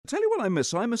tell you what I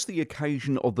miss. I miss the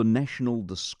occasion of the national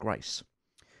disgrace.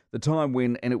 The time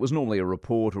when, and it was normally a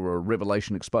report or a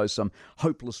revelation exposed some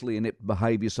hopelessly inept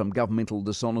behaviour, some governmental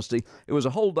dishonesty. It was a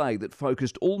whole day that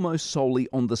focused almost solely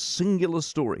on the singular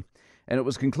story. And it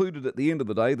was concluded at the end of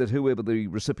the day that whoever the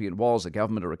recipient was, a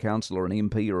government or a council or an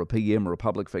MP or a PM or a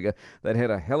public figure, they'd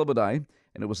had a hell of a day,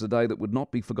 and it was a day that would not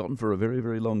be forgotten for a very,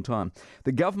 very long time.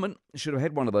 The government should have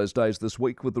had one of those days this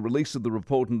week with the release of the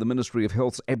report and the Ministry of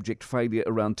Health's abject failure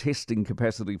around testing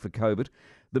capacity for COVID.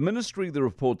 The Ministry, the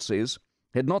report says,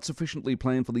 had not sufficiently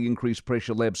planned for the increased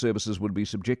pressure lab services would be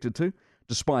subjected to,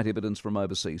 despite evidence from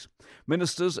overseas.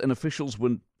 Ministers and officials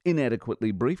were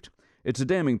inadequately briefed. It's a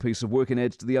damning piece of work and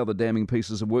adds to the other damning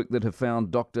pieces of work that have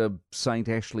found Dr. St.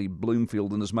 Ashley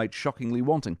Bloomfield and his mate shockingly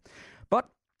wanting. But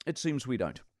it seems we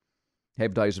don't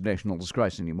have days of national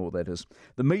disgrace anymore, that is.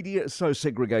 The media is so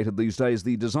segregated these days,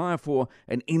 the desire for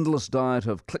an endless diet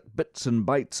of click bits and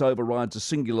baits overrides a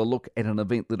singular look at an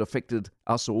event that affected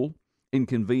us all,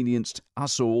 inconvenienced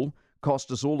us all,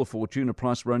 cost us all a fortune, a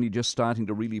price we're only just starting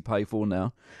to really pay for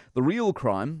now. The real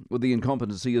crime with the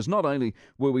incompetency is not only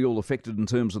were we all affected in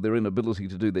terms of their inability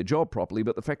to do their job properly,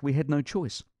 but the fact we had no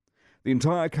choice. The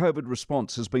entire COVID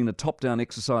response has been a top-down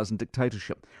exercise in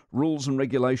dictatorship. Rules and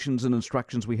regulations and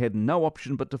instructions we had no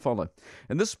option but to follow.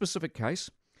 In this specific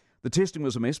case, the testing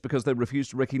was a mess because they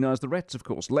refused to recognise the rats, of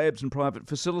course. Labs and private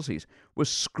facilities were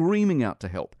screaming out to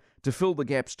help, to fill the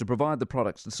gaps, to provide the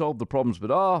products, to solve the problems. But,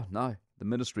 no, the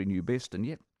ministry knew best, and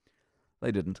yet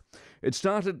they didn't. It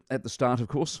started at the start, of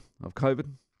course, of COVID.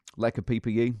 Lack of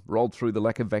PPE, rolled through the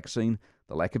lack of vaccine,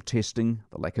 the lack of testing,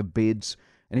 the lack of beds.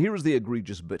 And here is the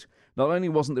egregious bit. Not only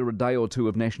wasn't there a day or two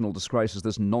of national disgrace as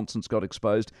this nonsense got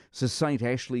exposed, Sir St.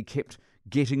 Ashley kept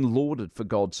getting lauded, for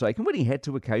God's sake. And when he had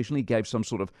to, occasionally gave some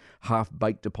sort of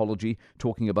half-baked apology,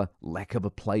 talking of a lack of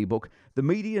a playbook. The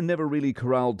media never really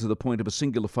corralled to the point of a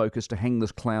singular focus to hang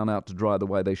this clown out to dry the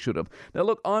way they should have. Now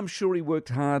look, I'm sure he worked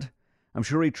hard. I'm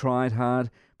sure he tried hard,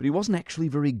 but he wasn't actually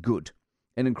very good.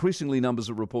 And increasingly numbers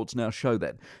of reports now show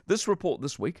that. This report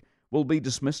this week will be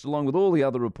dismissed along with all the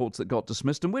other reports that got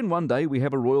dismissed. And when one day we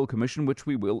have a Royal Commission, which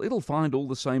we will, it'll find all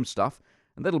the same stuff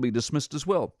and that'll be dismissed as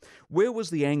well. Where was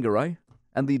the anger, eh?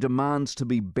 And the demands to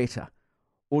be better?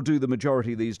 Or do the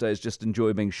majority these days just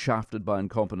enjoy being shafted by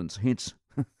incompetence? Hence,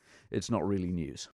 it's not really news.